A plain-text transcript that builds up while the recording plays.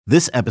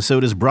This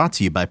episode is brought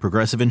to you by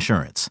Progressive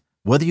Insurance.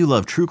 Whether you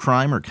love true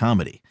crime or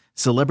comedy,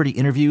 celebrity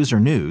interviews or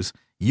news,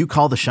 you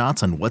call the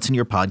shots on what's in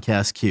your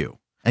podcast queue.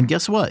 And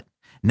guess what?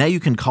 Now you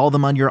can call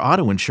them on your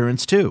auto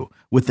insurance too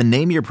with the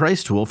Name Your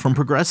Price tool from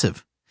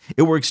Progressive.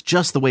 It works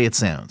just the way it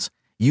sounds.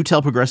 You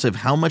tell Progressive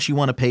how much you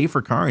want to pay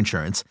for car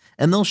insurance,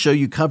 and they'll show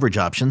you coverage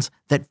options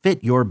that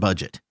fit your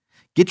budget.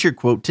 Get your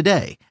quote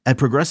today at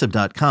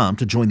Progressive.com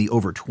to join the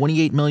over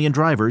 28 million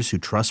drivers who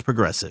trust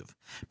Progressive.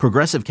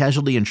 Progressive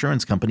Casualty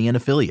Insurance Company and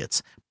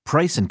Affiliates.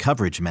 Price and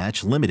coverage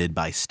match limited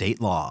by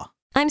state law.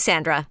 I'm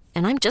Sandra,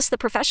 and I'm just the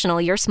professional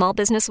your small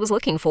business was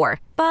looking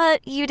for.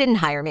 But you didn't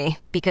hire me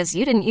because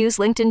you didn't use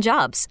LinkedIn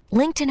Jobs.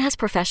 LinkedIn has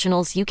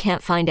professionals you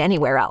can't find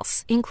anywhere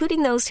else,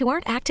 including those who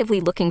aren't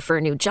actively looking for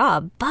a new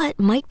job, but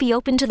might be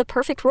open to the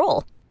perfect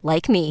role,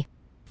 like me.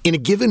 In a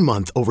given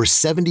month, over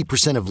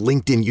 70% of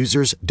LinkedIn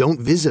users don't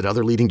visit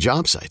other leading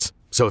job sites.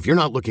 So if you're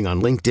not looking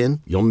on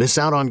LinkedIn, you'll miss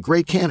out on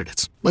great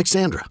candidates like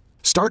Sandra.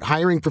 Start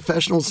hiring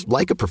professionals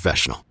like a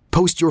professional.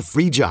 Post your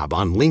free job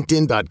on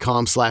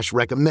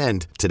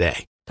linkedin.com/recommend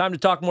today. Time to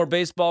talk more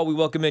baseball. We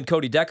welcome in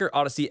Cody Decker,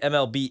 Odyssey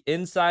MLB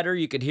Insider.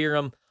 You could hear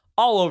him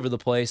all over the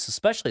place,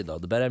 especially, though,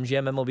 the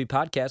BetMGM MLB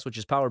podcast, which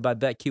is powered by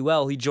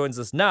BetQL. He joins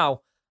us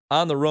now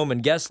on the Roman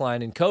guest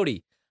line. And,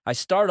 Cody, I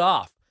start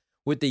off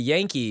with the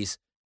Yankees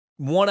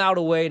 1 out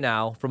away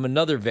now from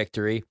another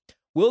victory.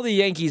 Will the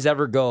Yankees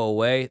ever go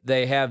away?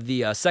 They have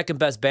the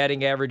second-best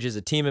batting average as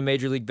a team in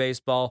Major League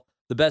Baseball,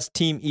 the best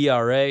team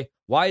ERA.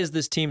 Why is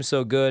this team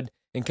so good?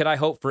 And can I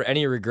hope for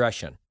any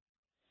regression?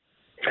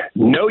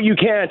 No, you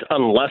can't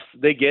unless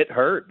they get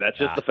hurt. That's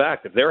just the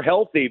fact. If they're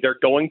healthy, they're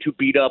going to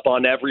beat up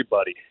on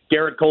everybody.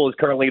 Garrett Cole is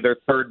currently their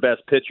third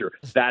best pitcher.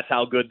 That's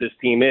how good this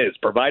team is.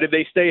 Provided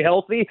they stay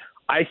healthy,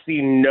 I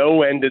see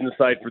no end in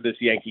sight for this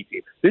Yankee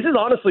team. This is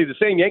honestly the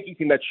same Yankee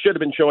team that should have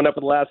been showing up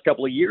in the last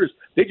couple of years.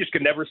 They just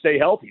could never stay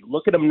healthy.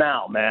 Look at them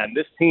now, man.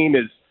 This team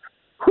is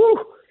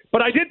whew.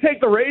 But I did take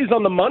the Rays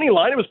on the money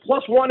line. It was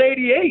plus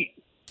 188.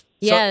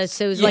 Yeah,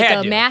 so it was like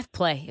a math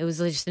play. It was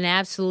just an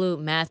absolute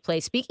math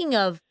play. Speaking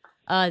of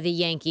the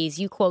Yankees,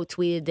 you quote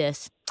tweeted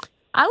this.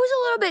 I was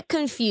a little bit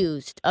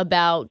confused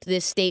about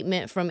this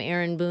statement from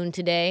Aaron Boone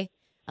today,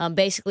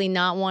 basically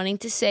not wanting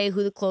to say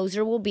who the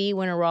closer will be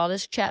when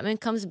Aroldis Chapman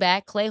comes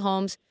back. Clay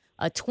Holmes,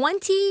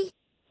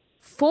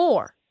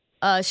 24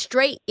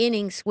 straight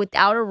innings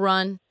without a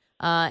run,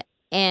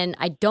 and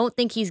I don't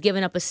think he's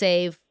given up a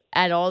save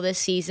at all this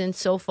season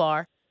so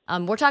far.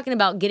 We're talking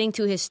about getting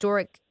to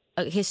historic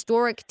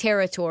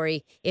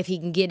territory if he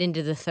can get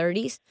into the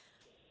 30s.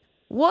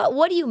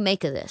 What do you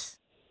make of this?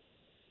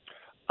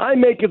 I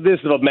make of this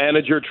of a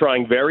manager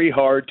trying very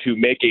hard to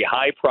make a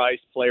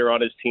high-priced player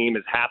on his team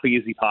as happy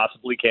as he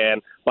possibly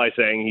can by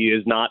saying he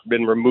has not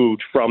been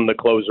removed from the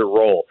closer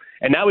role.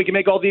 And now he can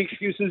make all the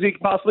excuses he can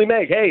possibly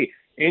make. Hey,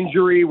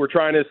 injury, we're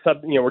trying to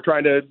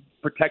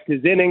protect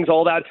his innings,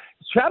 all that.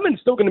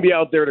 Chapman's still going to be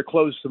out there to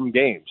close some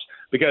games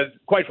because,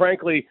 quite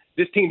frankly,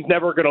 this team's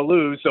never going to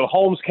lose, so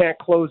Holmes can't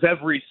close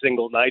every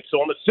single night.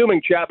 So I'm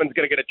assuming Chapman's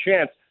going to get a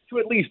chance to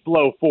at least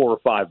blow 4 or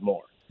 5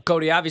 more.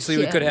 Cody, obviously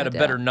we could have had a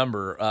better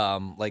number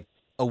like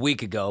a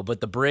week ago, but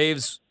the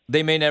Braves,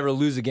 they may never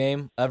lose a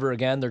game ever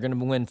again. They're going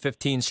to win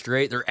 15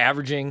 straight. They're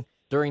averaging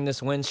during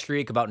this win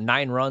streak about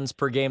 9 runs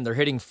per game. They're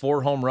hitting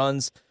 4 home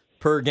runs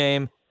per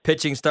game.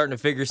 Pitching starting to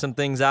figure some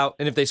things out.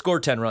 And if they score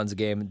 10 runs a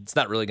game, it's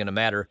not really going to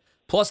matter.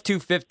 Plus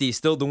 250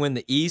 still to win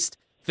the East.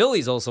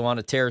 Philly's also on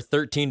a tear,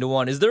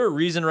 13-1. Is there a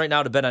reason right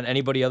now to bet on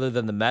anybody other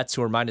than the Mets,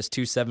 who are minus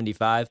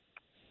 275?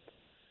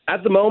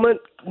 At the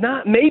moment,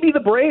 not maybe the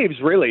Braves,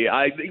 really.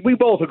 We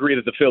both agree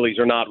that the Phillies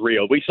are not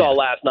real. We saw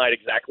last night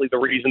exactly the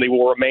reason they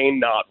will remain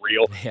not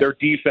real. Yeah. Their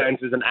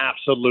defense is an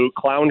absolute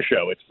clown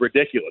show. It's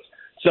ridiculous.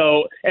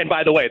 So, and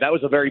by the way, that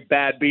was a very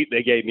bad beat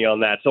they gave me on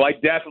that. So I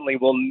definitely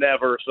will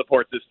never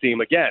support this team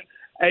again.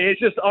 And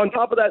it's just on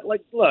top of that,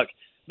 like, look,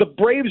 the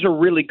Braves are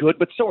really good,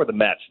 but so are the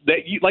Mets.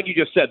 Like you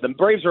just said, the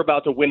Braves are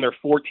about to win their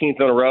 14th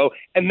in a row,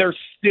 and they're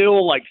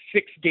still like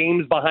 6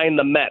 games behind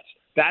the Mets.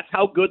 That's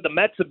how good the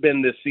Mets have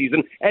been this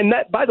season. And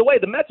that, by the way,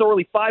 the Mets are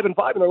only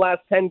 5-5 in their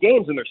last 10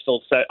 games, and they're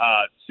still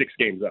 6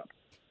 games up.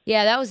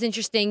 Yeah, that was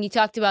interesting. You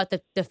talked about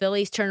the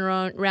Phillies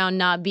turnaround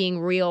not being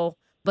real,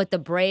 but the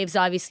Braves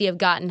obviously have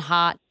gotten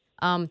hot.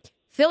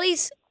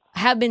 Phillies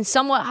have been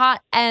somewhat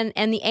hot, and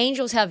the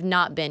Angels have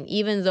not been,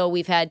 even though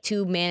we've had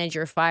 2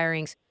 manager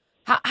firings.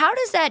 How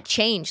does that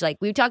change? Like,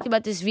 we talked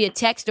about this via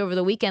text over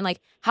the weekend. Like,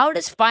 how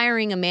does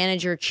firing a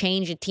manager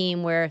change a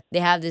team where they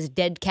have this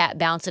dead cat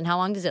bounce, and how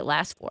long does it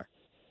last for?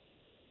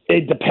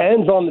 It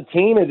depends on the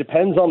team. It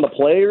depends on the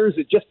players.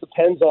 It just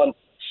depends on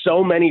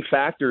so many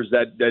factors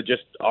that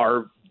just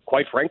are,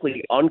 quite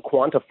frankly,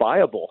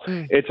 unquantifiable.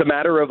 It's a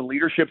matter of a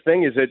leadership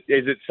thing. Is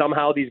it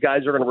somehow these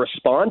guys are going to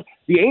respond?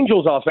 The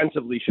Angels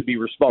offensively should be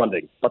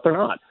responding, but they're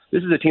not.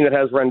 This is a team that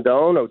has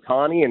Rendon,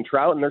 Ohtani, and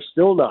Trout, and they're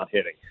still not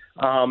hitting.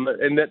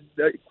 And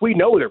we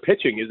know their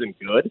pitching isn't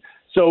good.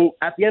 So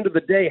at the end of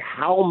the day,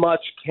 how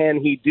much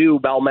can he do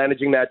while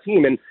managing that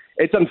team? And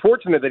it's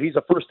unfortunate that he's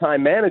a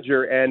first-time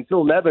manager, and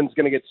Phil Nevin's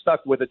going to get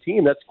stuck with a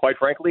team that's, quite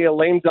frankly, a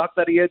lame duck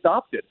that he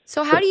adopted.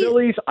 So how do you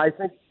Phillies, I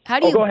think? How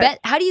do you bet?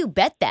 How do you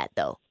bet that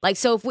though? Like,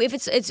 so if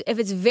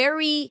it's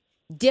very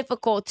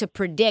difficult to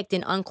predict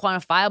and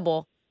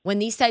unquantifiable, when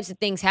these types of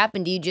things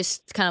happen, do you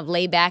just kind of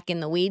lay back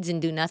in the weeds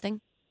and do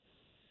nothing?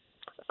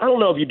 I don't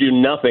know if you do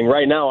nothing.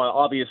 Right now,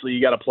 obviously,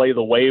 you got to play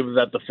the wave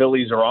that the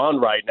Phillies are on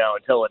right now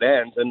until it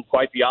ends. And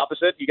quite the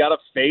opposite, you got to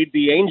fade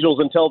the Angels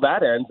until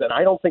that ends. And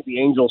I don't think the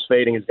Angels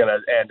fading is going to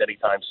end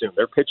anytime soon.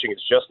 Their pitching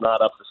is just not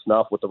up to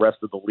snuff with the rest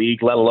of the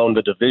league, let alone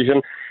the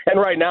division. And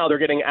right now, they're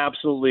getting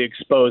absolutely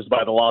exposed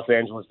by the Los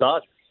Angeles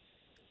Dodgers.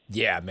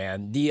 Yeah,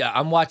 man.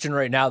 I'm watching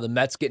right now the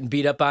Mets getting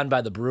beat up on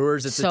by the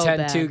Brewers. It's So a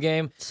 10-2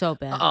 game. So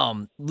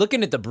bad.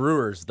 Looking at the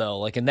Brewers, though,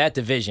 like in that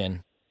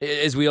division,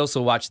 as we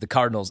also watch the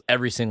Cardinals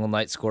every single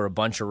night score a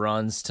bunch of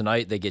runs.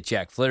 Tonight, they get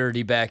Jack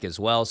Flaherty back as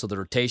well, so the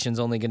rotation's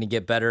only going to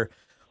get better.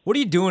 What are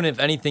you doing, if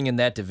anything, in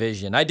that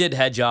division? I did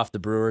hedge off the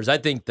Brewers. I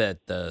think that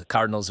the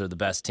Cardinals are the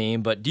best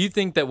team, but do you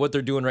think that what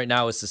they're doing right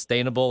now is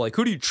sustainable? Like,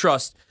 who do you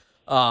trust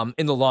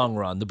in the long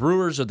run, the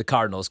Brewers or the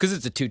Cardinals? Because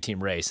it's a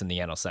two-team race in the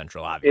NL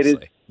Central,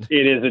 obviously.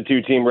 It is a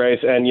two-team race,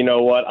 and you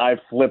know what? I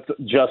flipped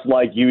just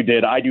like you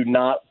did. I do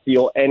not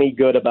feel any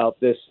good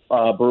about this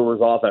Brewers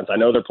offense. I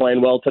know they're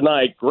playing well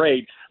tonight,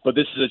 great, but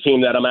this is a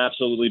team that I'm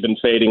absolutely been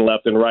fading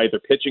left and right. Their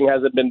pitching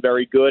hasn't been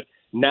very good.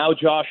 Now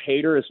Josh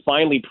Hader has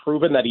finally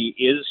proven that he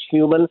is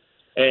human,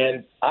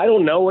 and I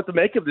don't know what to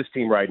make of this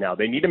team right now.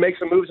 They need to make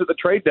some moves at the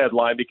trade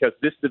deadline because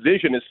this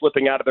division is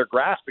slipping out of their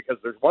grasp, because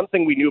there's one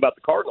thing we knew about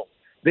the Cardinals.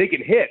 They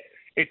can hit.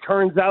 It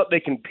turns out they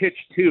can pitch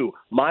too.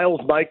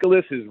 Miles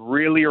Mikolas has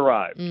really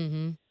arrived.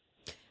 Mm-hmm.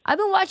 I've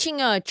been watching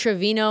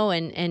Trevino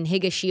and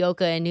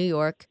Higashioka in New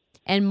York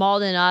and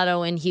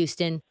Maldonado in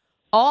Houston.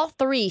 All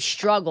three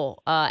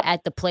struggle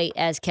at the plate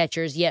as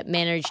catchers, yet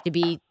manage to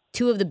be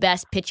two of the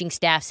best pitching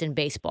staffs in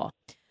baseball.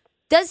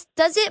 Does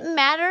it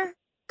matter,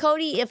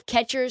 Cody, if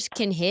catchers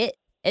can hit,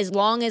 as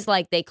long as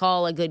like they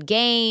call a good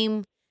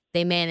game,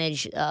 they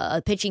manage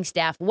a pitching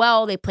staff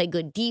well, they play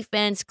good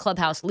defense,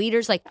 clubhouse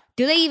leaders? Like,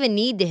 do they even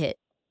need to hit?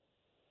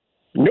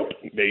 Nope,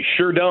 they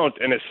sure don't,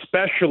 and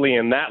especially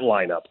in that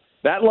lineup.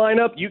 That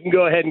lineup, you can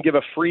go ahead and give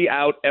a free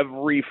out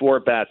every 4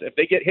 bats. If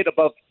they get hit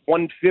above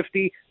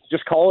 150,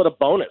 just call it a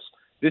bonus.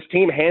 This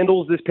team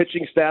handles this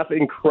pitching staff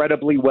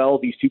incredibly well.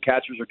 These two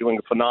catchers are doing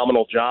a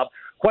phenomenal job.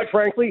 Quite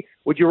frankly,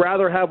 would you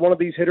rather have one of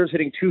these hitters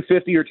hitting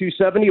 250 or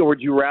 270, or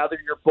would you rather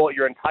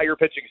your entire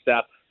pitching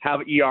staff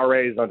have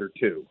ERAs under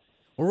 2?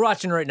 We're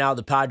watching right now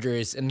the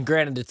Padres, and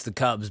granted it's the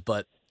Cubs,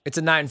 but it's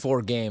a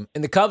 9-4 game.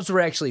 And the Cubs were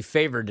actually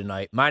favored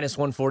tonight, minus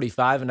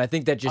 145, and I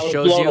think that just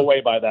shows you... I was blown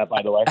away by that,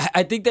 by the way.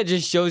 I think that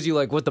just shows you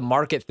like what the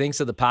market thinks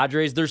of the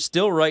Padres. They're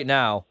still right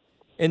now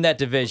in that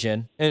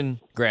division, and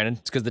granted,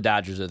 it's because the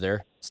Dodgers are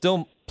there,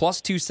 still plus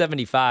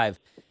 275.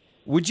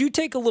 Would you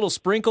take a little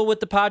sprinkle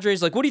with the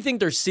Padres? Like, what do you think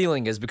their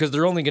ceiling is? Because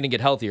they're only going to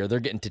get healthier. They're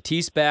getting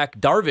Tatis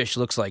back. Darvish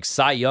looks like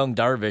Cy Young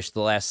Darvish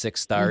the last 6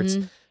 starts.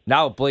 Mm-hmm.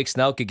 Now Blake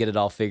Snell could get it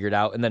all figured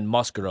out. And then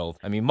Musgrove.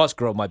 I mean,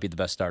 Musgrove might be the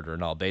best starter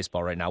in all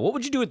baseball right now. What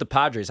would you do with the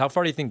Padres? How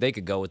far do you think they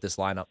could go with this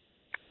lineup?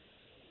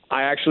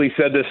 I actually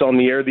said this on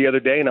the air the other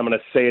day, and I'm going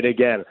to say it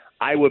again.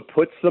 I would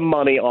put some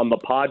money on the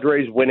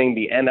Padres winning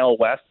the NL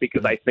West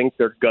because I think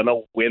they're going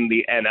to win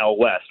the NL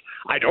West.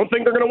 I don't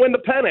think they're going to win the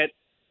pennant,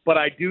 but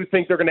I do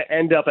think they're going to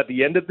end up at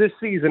the end of this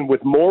season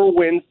with more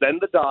wins than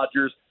the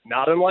Dodgers,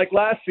 not unlike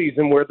last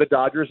season where the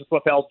Dodgers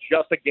fell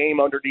just a game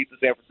underneath the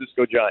San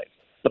Francisco Giants.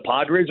 The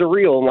Padres are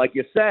real, and like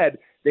you said,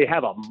 they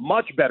have a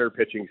much better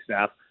pitching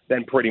staff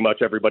than pretty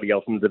much everybody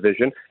else in the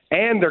division,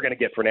 and they're going to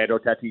get Fernando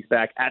Tatis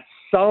back at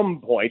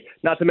some point.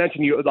 Not to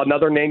mention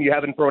another name you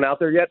haven't thrown out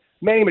there yet,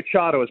 Manny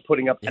Machado is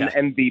putting up an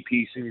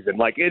MVP season.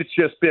 Like, it's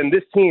just been,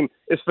 this team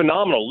is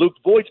phenomenal. Luke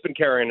Voigt's been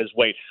carrying his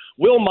weight.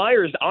 Will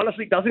Myers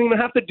honestly doesn't even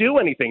have to do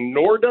anything,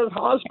 nor does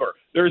Hosmer.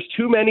 There's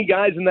too many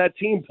guys in that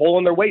team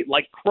pulling their weight,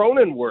 like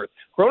Cronenworth.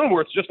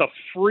 Cronenworth's just a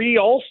free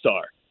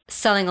all-star.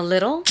 Selling a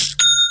little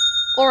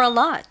or a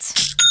lot?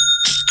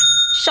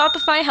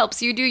 Shopify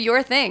helps you do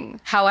your thing,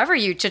 however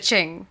you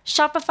cha-ching.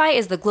 Shopify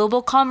is the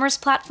global commerce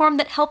platform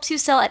that helps you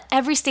sell at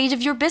every stage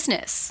of your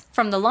business.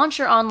 From the launch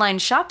your online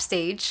shop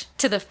stage,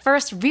 to the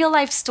first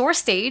real-life store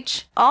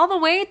stage, all the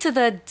way to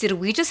the did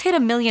we just hit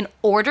 1 million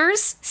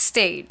orders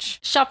stage.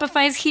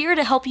 Shopify's here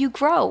to help you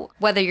grow.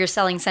 Whether you're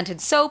selling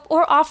scented soap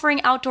or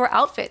offering outdoor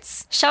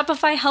outfits,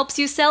 Shopify helps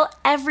you sell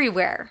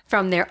everywhere.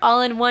 From their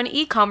all-in-one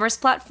e-commerce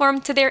platform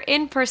to their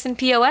in-person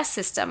POS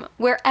system,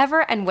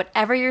 wherever and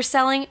whatever you're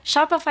selling,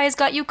 Shopify's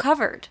got you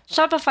covered.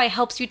 Shopify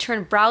helps you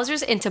turn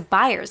browsers into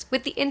buyers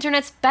with the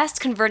internet's best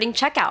converting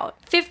checkout.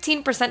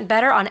 15%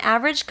 better on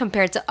average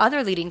compared to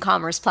other leading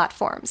commerce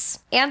platforms.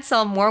 And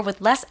sell more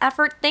with less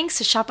effort thanks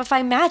to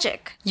Shopify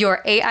Magic,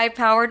 your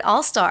AI-powered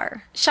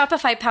all-star.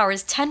 Shopify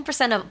powers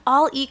 10% of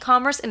all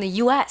e-commerce in the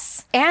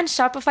U.S. And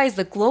Shopify is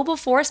the global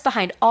force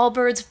behind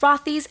Allbirds,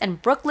 Rothy's,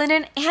 and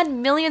Brooklinen,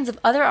 and millions of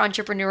other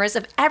entrepreneurs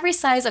of every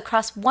size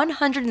across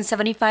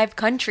 175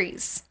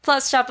 countries.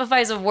 Plus,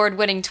 Shopify's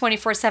award-winning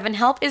 24/7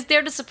 help is there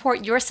there to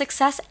support your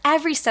success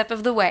every step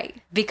of the way.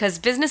 Because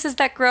businesses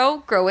that grow,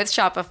 grow with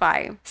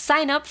Shopify.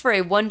 Sign up for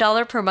a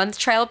 $1 per month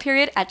trial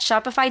period at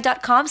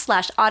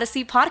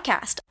shopify.com/Odyssey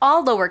Podcast,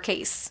 all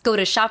lowercase. Go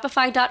to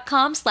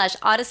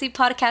shopify.com/Odyssey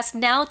Podcast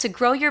now to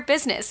grow your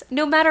business,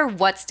 no matter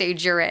what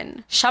stage you're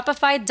in.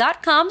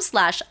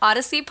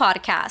 Shopify.com/Odyssey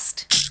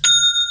Podcast.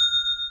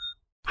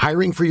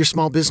 Hiring for your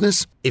small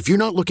business? If you're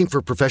not looking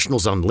for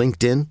professionals on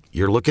LinkedIn,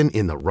 you're looking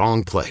in the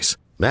wrong place.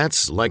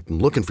 That's like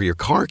looking for your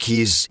car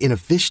keys in a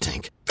fish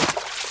tank.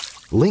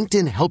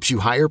 LinkedIn helps you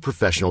hire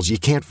professionals you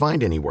can't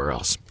find anywhere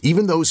else,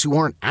 even those who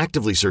aren't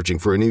actively searching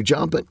for a new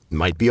job but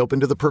might be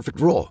open to the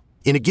perfect role.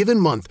 In a given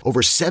month,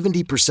 over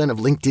 70% of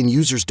LinkedIn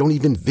users don't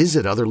even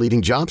visit other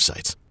leading job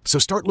sites. So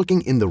start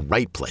looking in the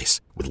right place.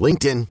 With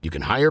LinkedIn, you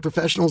can hire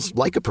professionals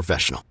like a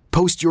professional.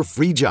 Post your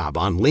free job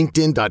on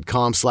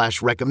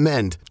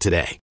linkedin.com/recommend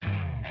today.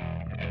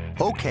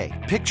 Okay,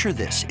 picture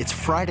this. It's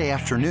Friday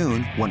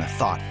afternoon when a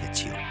thought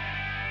hits you.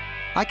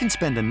 I can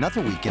spend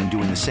another weekend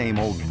doing the same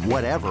old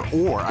whatever,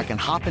 or I can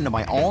hop into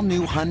my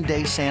all-new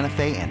Hyundai Santa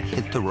Fe and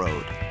hit the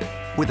road.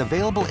 With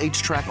available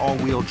H-Track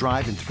all-wheel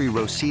drive and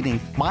 3-row seating,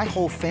 my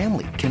whole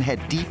family can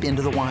head deep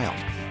into the wild.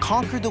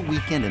 Conquer the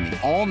weekend in the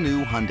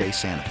all-new Hyundai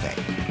Santa Fe.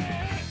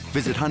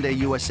 Visit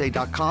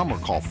HyundaiUSA.com or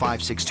call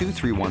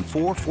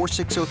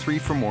 562-314-4603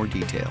 for more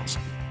details.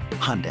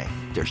 Hyundai,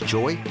 there's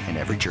joy in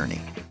every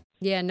journey.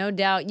 Yeah, no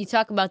doubt. You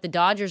talk about the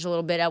Dodgers a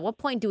little bit. At what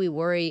point do we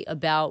worry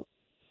about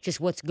just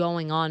what's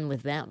going on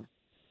with them?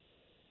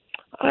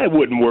 I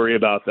wouldn't worry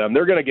about them.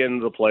 They're going to get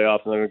into the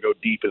playoffs, and they're going to go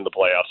deep into the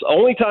playoffs. The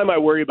only time I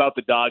worry about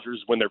the Dodgers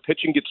is when their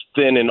pitching gets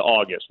thin in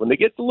August. When they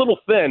get a little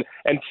thin,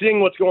 and seeing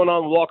what's going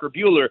on with Walker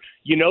Buehler,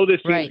 you know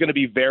this team's going to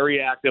be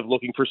very active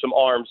looking for some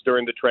arms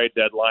during the trade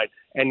deadline,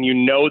 and you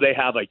know they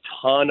have a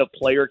ton of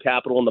player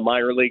capital on the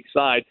minor league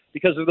side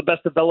because they're the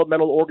best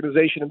developmental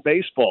organization in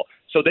baseball.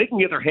 So they can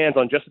get their hands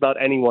on just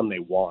about anyone they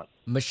want.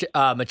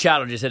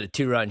 Machado just hit a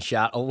 2-run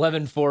shot.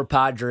 11-4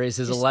 Padres,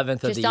 his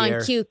 11th of the year.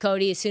 Just on cue,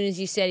 Cody, as soon as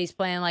you said he's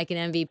playing like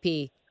an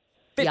MVP.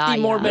 50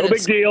 more minutes. No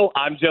big deal.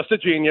 I'm just a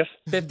genius.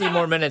 50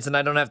 more minutes, and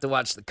I don't have to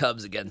watch the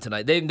Cubs again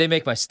tonight. They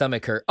make my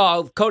stomach hurt.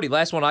 Oh, Cody,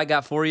 last one I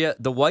got for you,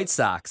 the White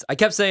Sox. I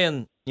kept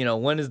saying,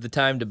 when is the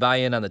time to buy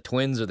in on the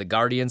Twins or the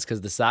Guardians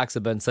because the Sox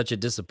have been such a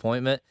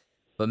disappointment.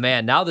 But,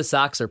 man, now the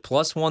Sox are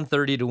plus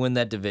 130 to win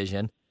that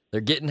division.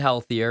 They're getting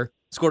healthier.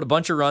 Scored a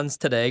bunch of runs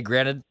today.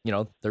 Granted,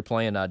 they're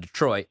playing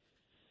Detroit.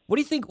 What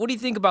do you think? What do you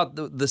think about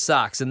the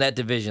Sox in that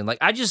division? Like,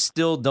 I just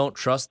still don't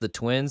trust the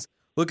Twins.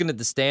 Looking at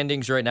the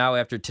standings right now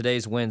after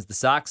today's wins, the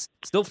Sox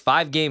still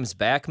 5 games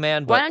back,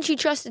 man. But why don't you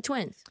trust the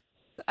Twins?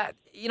 I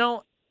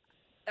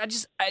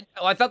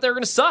thought they were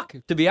going to suck,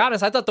 to be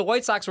honest. I thought the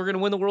White Sox were going to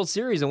win the World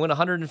Series and win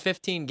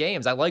 115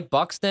 games. I like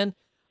Buxton.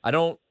 I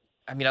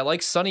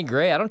like Sonny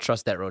Gray. I don't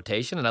trust that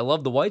rotation, and I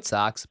love the White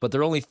Sox, but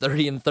they're only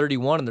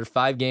 30-31, and they're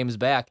 5 games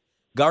back.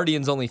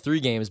 Guardians only 3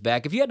 games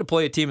back. If you had to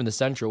play a team in the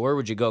Central, where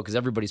would you go? Because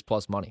everybody's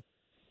plus money.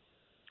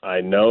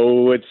 I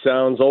know it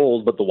sounds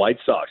old, but the White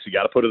Sox, you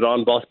got to put it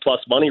on plus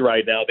money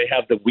right now. They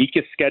have the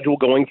weakest schedule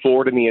going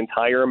forward in the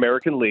entire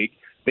American League.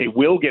 They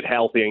will get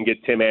healthy and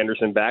get Tim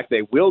Anderson back.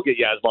 They will get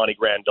Yasmani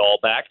Grandal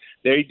back.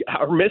 They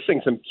are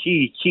missing some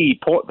key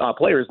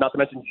players, not to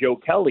mention Joe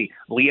Kelly.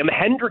 Liam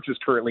Hendricks is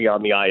currently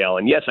on the IL.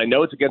 And yes, I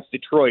know it's against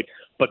Detroit,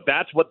 but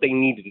that's what they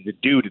needed to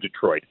do to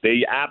Detroit.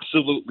 They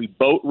absolutely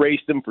boat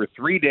raced them for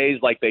 3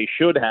 days like they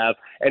should have,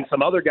 and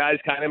some other guys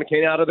kind of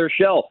came out of their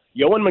shell.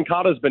 Yohan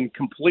Moncada's been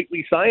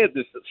completely silent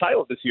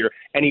this year,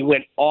 and he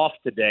went off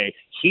today.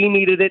 He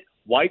needed it.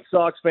 White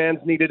Sox fans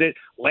needed it.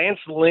 Lance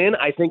Lynn,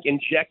 I think,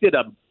 injected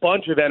a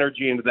bunch of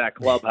energy into that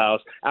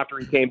clubhouse after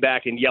he came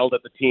back and yelled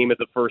at the team at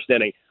the first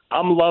inning.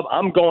 I'm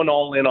going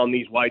all in on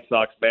these White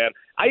Sox, man.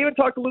 I even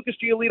talked to Lucas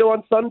Giolito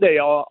on Sunday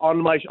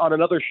on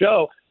another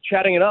show,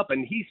 chatting it up,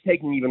 and he's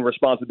taking even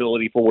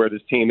responsibility for where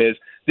this team is.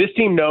 This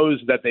team knows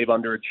that they've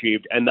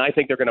underachieved, and I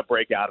think they're going to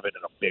break out of it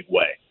in a big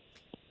way.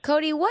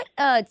 Cody, what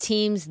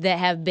teams that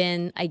have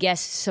been, I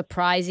guess,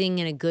 surprising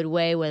in a good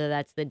way, whether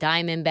that's the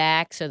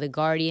Diamondbacks or the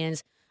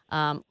Guardians,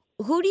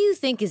 who do you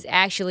think is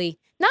actually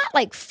not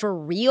like for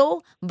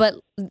real, but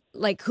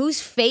like who's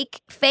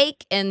fake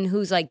and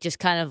who's like just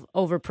kind of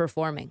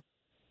overperforming?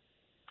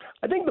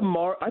 I think the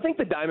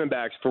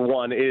Diamondbacks, for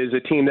one, is a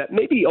team that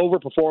may be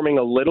overperforming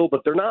a little, but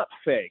they're not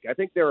fake. I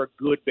think they're a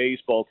good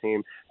baseball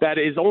team that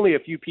is only a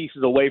few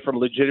pieces away from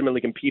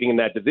legitimately competing in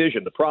that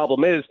division. The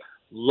problem is,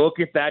 look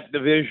at that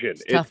division.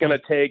 It's going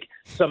to take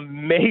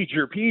some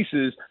major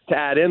pieces to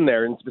add in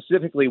there, and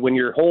specifically when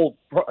your whole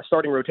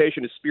starting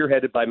rotation is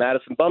spearheaded by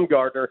Madison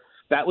Bumgarner,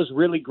 that was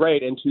really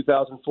great in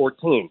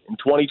 2014. In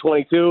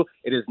 2022,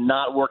 it is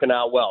not working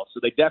out well, so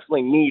they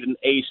definitely need an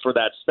ace for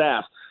that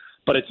staff.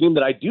 But a team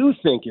that I do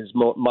think is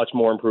much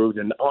more improved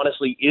and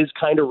honestly is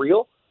kind of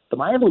real, the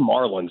Miami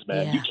Marlins,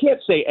 man. Yeah. You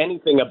can't say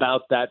anything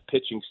about that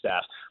pitching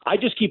staff. I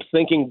just keep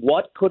thinking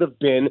what could have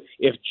been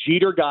if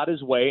Jeter got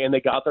his way and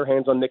they got their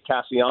hands on Nick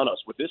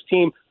Castellanos. Would this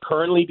team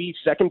currently be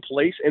second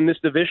place in this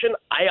division?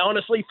 I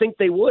honestly think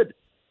they would.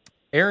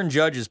 Aaron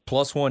Judge is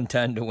plus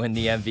 110 to win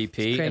the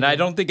MVP, and I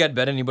don't think I'd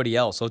bet anybody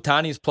else.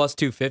 Ohtani's plus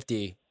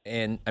 250.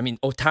 And, I mean,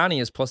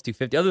 Ohtani is plus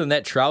 250. Other than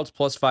that, Trout's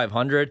plus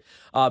 500.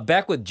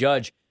 Back with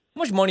Judge, how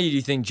much money do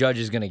you think Judge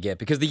is going to get?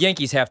 Because the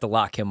Yankees have to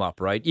lock him up,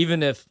 right?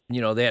 Even if,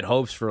 they had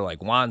hopes for,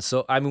 like, Juan.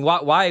 So, I mean,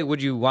 why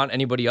would you want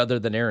anybody other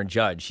than Aaron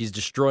Judge? He's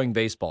destroying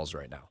baseballs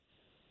right now.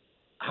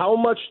 How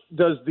much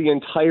does the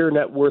entire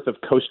net worth of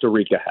Costa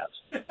Rica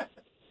have?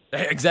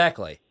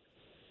 Exactly.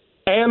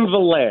 And the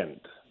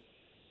land.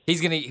 He's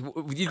going to...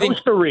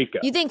 Costa Rica.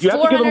 You think you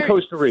have to give him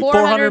Costa Rica.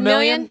 400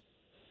 million?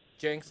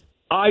 Jinx?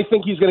 I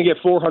think he's going to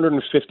get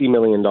 $450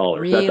 million.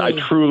 Really? I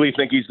truly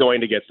think he's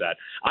going to get that.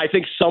 I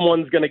think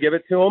someone's going to give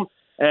it to him,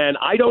 and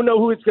I don't know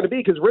who it's going to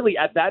be because really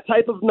at that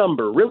type of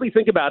number, really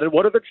think about it,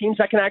 what are the teams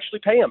that can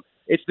actually pay him?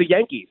 It's the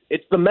Yankees.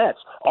 It's the Mets.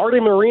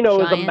 Artie Moreno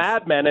is a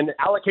madman and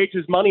allocates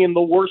his money in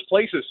the worst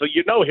places, so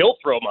he'll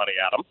throw money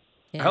at him.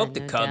 Yeah, I hope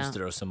the Cubs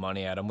throw some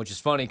money at him, which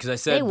is funny because I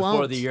said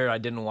before the year I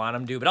didn't want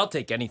him to, but I'll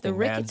take anything, the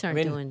Ricketts man.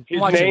 Aren't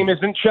doing. His name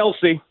isn't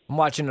Chelsea. I'm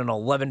watching an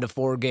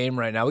 11-4 game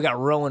right now. We got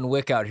Rowan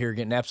Wick out here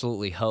getting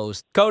absolutely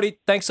hosed. Cody,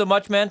 thanks so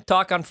much, man.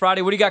 Talk on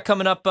Friday. What do you got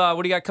coming up?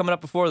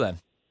 Before then?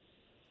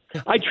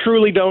 I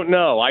truly don't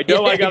know. I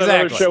know I got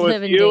another show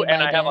with you,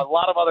 and I have a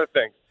lot of other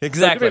things.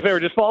 Exactly. So do me a favor,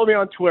 just follow me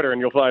on Twitter,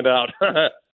 and you'll find out.